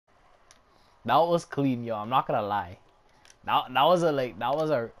That was clean, yo. I'm not gonna lie. That was a that was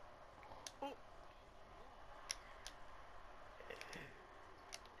a.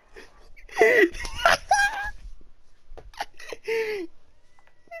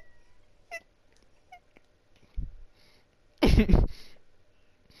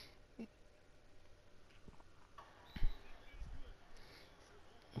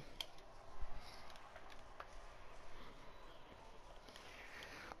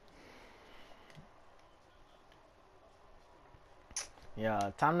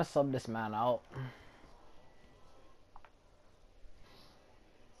 Yeah, time to sub this man out.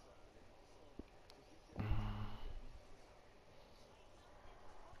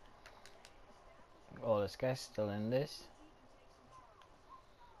 Oh, this guy's still in this.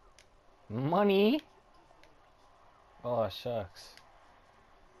 Money. Oh shucks.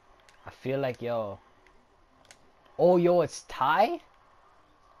 I feel like yo. Oh yo, it's tie.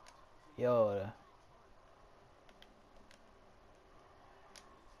 Yo.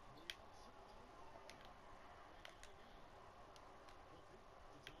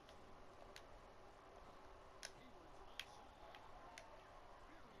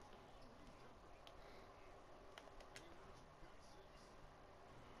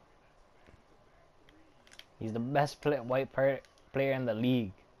 He's the best player in the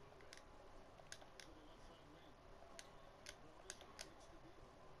league.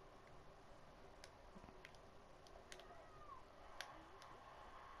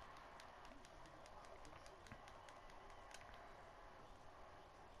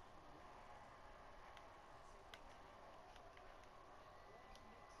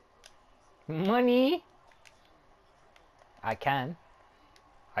 Money. I can.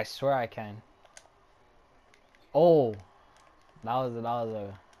 I swear I can. Oh, that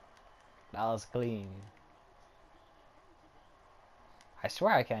was clean. I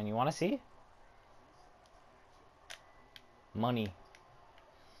swear I can. You want to see? Money.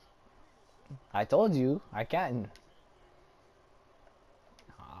 I told you I can.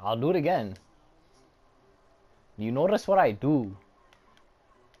 I'll do it again. You notice what I do?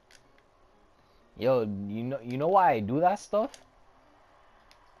 Yo, you know why I do that stuff?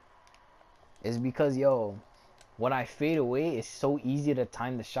 It's because yo, when I fade away, it's so easy to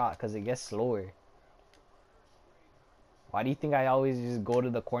time the shot because it gets slower. Why do you think I always just go to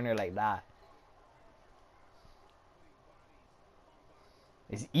the corner like that?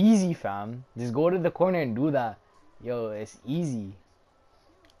 It's easy, fam. Just go to the corner and do that. Yo, it's easy.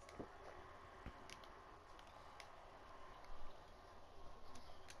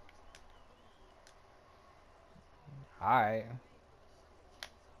 Alright.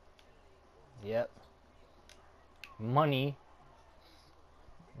 Yep. Money.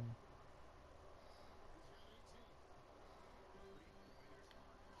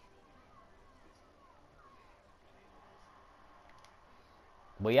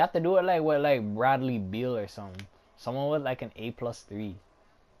 But you have to do it like with like Bradley Beal or something. Someone with like an A+3.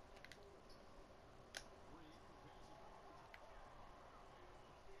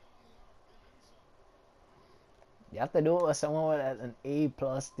 You have to do it with someone with an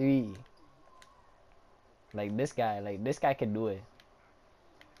A+3. Like this guy. Like this guy can do it.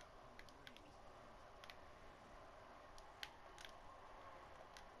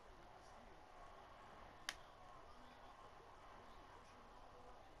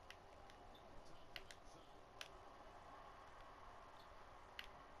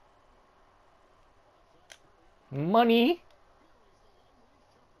 Money.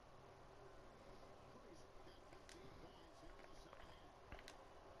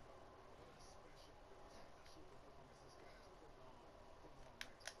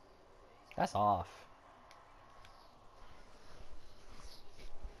 That's off.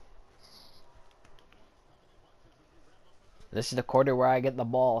 This is the quarter where I get the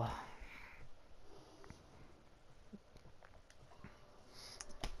ball.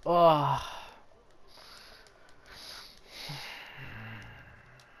 Oh.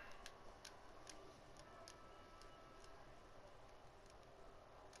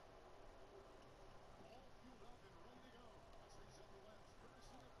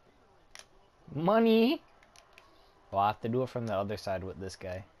 Money. Well, I have to do it from the other side with this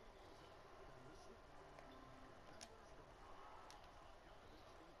guy.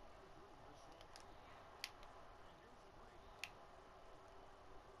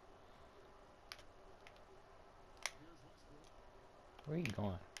 Where are you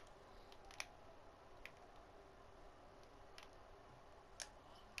going?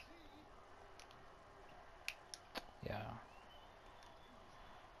 Yeah.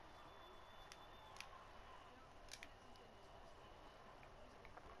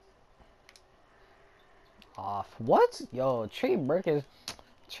 Off. What? Yo, Trey Burke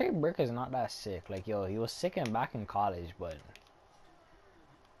is not that sick. Like, yo, he was sick and back in college, but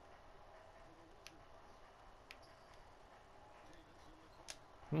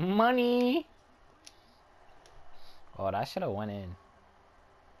money. Oh, that should have went in.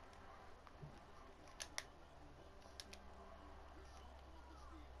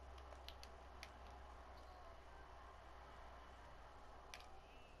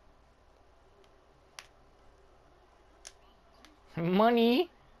 Money.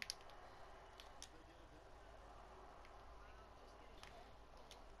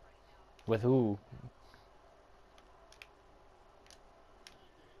 With who?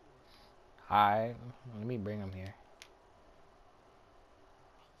 Alright, let me bring him here.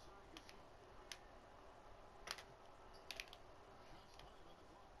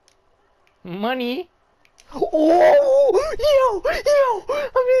 Money. Oh, yo,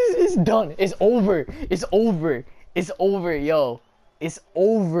 I mean, it's done. It's over. It's over. It's over, yo. It's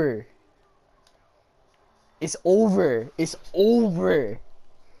over. It's over. It's over.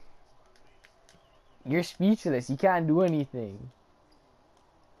 You're speechless. You can't do anything.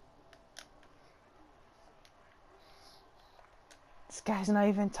 This guy's not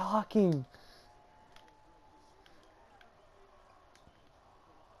even talking.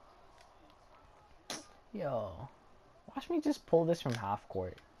 Yo, watch me just pull this from half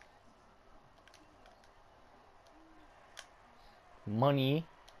court. Money.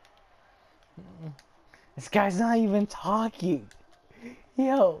 This guy's not even talking.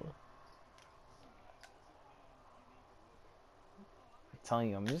 Yo. I'm telling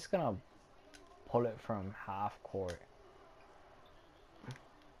you, I'm just gonna pull it from half court.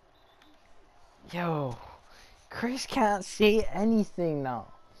 Yo. Chris can't say anything now.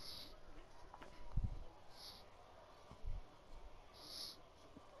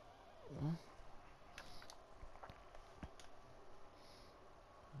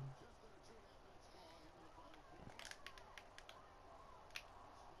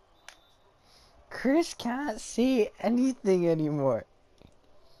 Chris can't say anything anymore.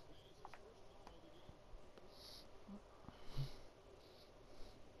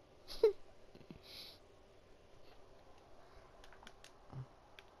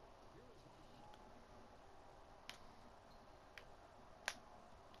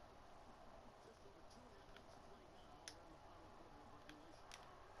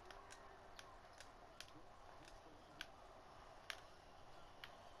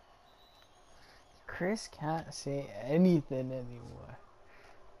 Chris can't say anything anymore.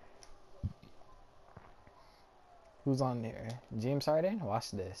 Who's on there? James Harden? Watch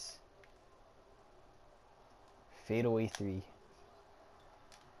this. Fadeaway 3.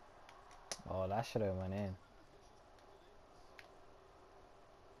 Oh, that should have went in.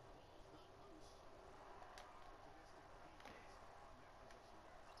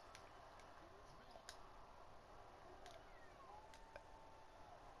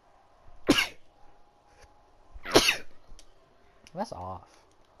 That's off.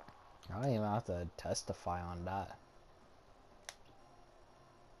 I don't even have to testify on that.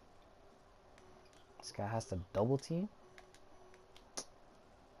 This guy has to double team.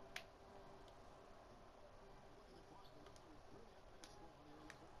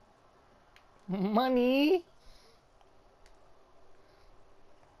 Money.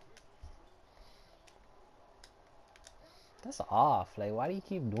 That's off. Like, why do you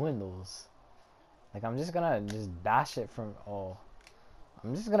keep doing those? Like, I'm just gonna just dash it from. Oh,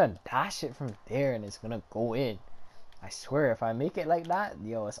 I'm just gonna dash it from there, and it's gonna go in. I swear, if I make it like that,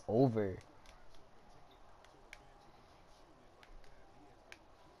 yo, it's over.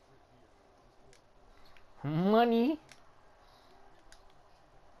 Money.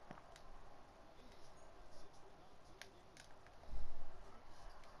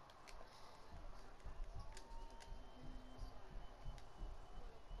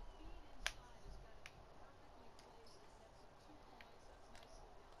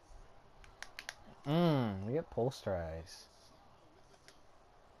 We get posterized.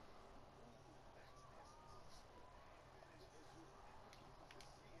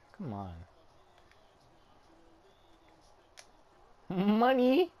 Come on.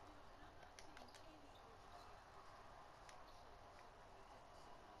 Money.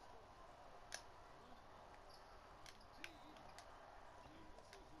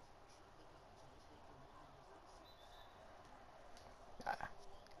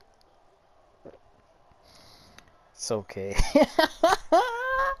 It's okay.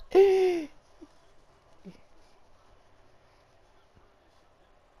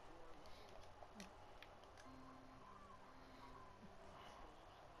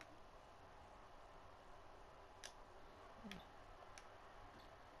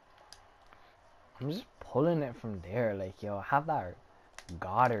 I'm just pulling it from there. Like, yo, I have that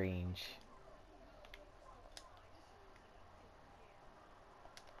God range.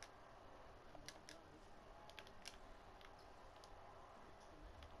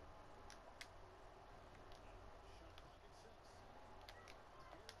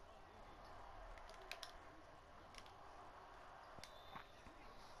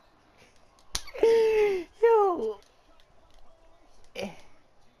 Yo. Eh.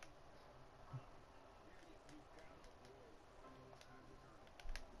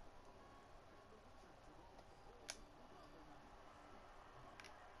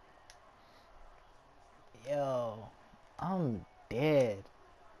 Yo. I'm dead.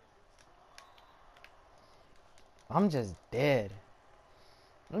 I'm just dead.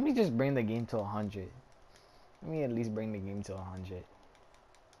 Let me just bring the game to 100. Let me at least bring the game to 100.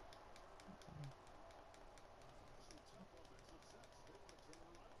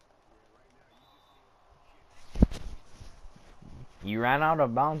 You ran out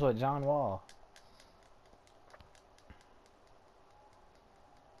of bounds with John Wall.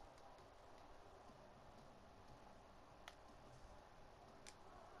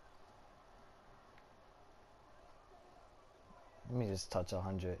 Let me just touch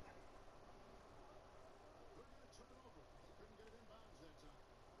 100.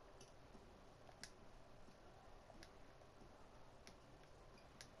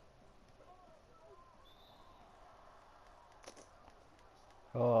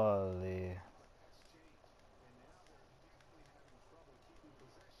 Holy.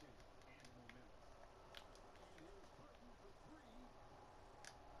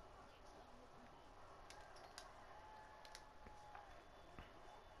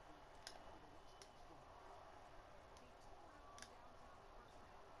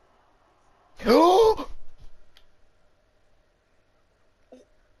 Oh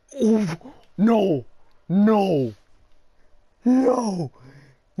no, no, no,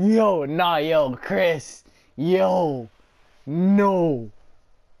 yo, nah, yo, Chris, yo, no,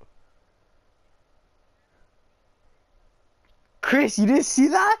 Chris, you didn't see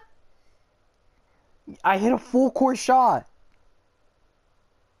that? I hit a full court shot.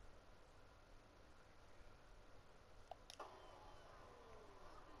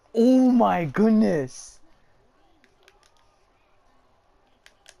 Oh my goodness.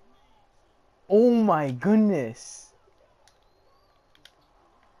 Oh my goodness.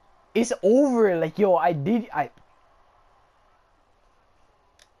 It's over. Like, yo,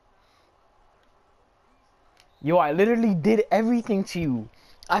 Yo, I literally did everything to you.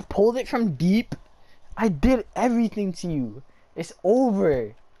 I pulled it from deep. I did everything to you. It's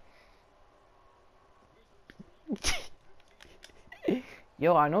over.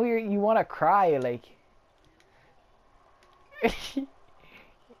 Yo, I know you want to cry, like.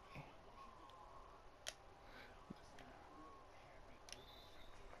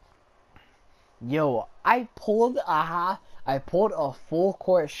 Yo, I pulled a full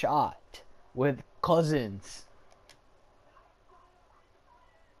court shot with Cousins.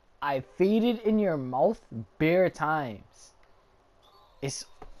 I faded in your mouth bare times. It's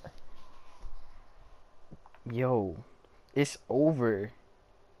Yo, it's over.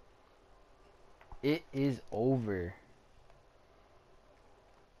 It is over.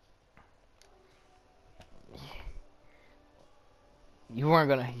 You weren't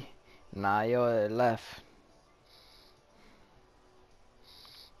gonna. Nah, yo, it left.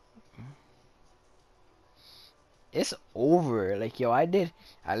 It's over. Like, yo, I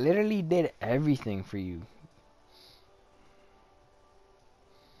literally did everything for you.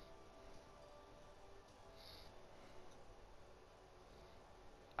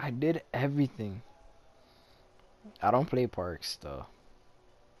 I did everything. I don't play Parks though.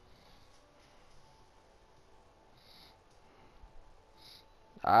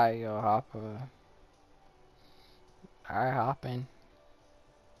 I hop. I hopping.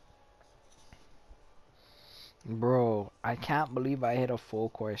 Bro, I can't believe I hit a full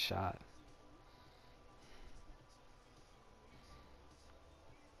court shot.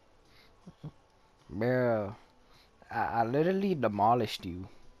 Bro, I literally demolished you.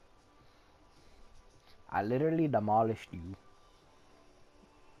 I literally demolished you.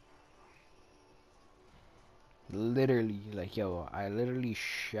 Literally, like, yo, I literally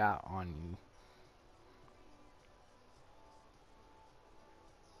shot on you.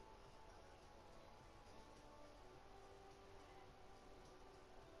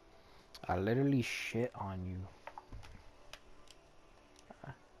 I literally shit on you.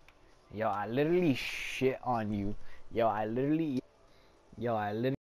 Yo, I literally shit on you. Yo, I literally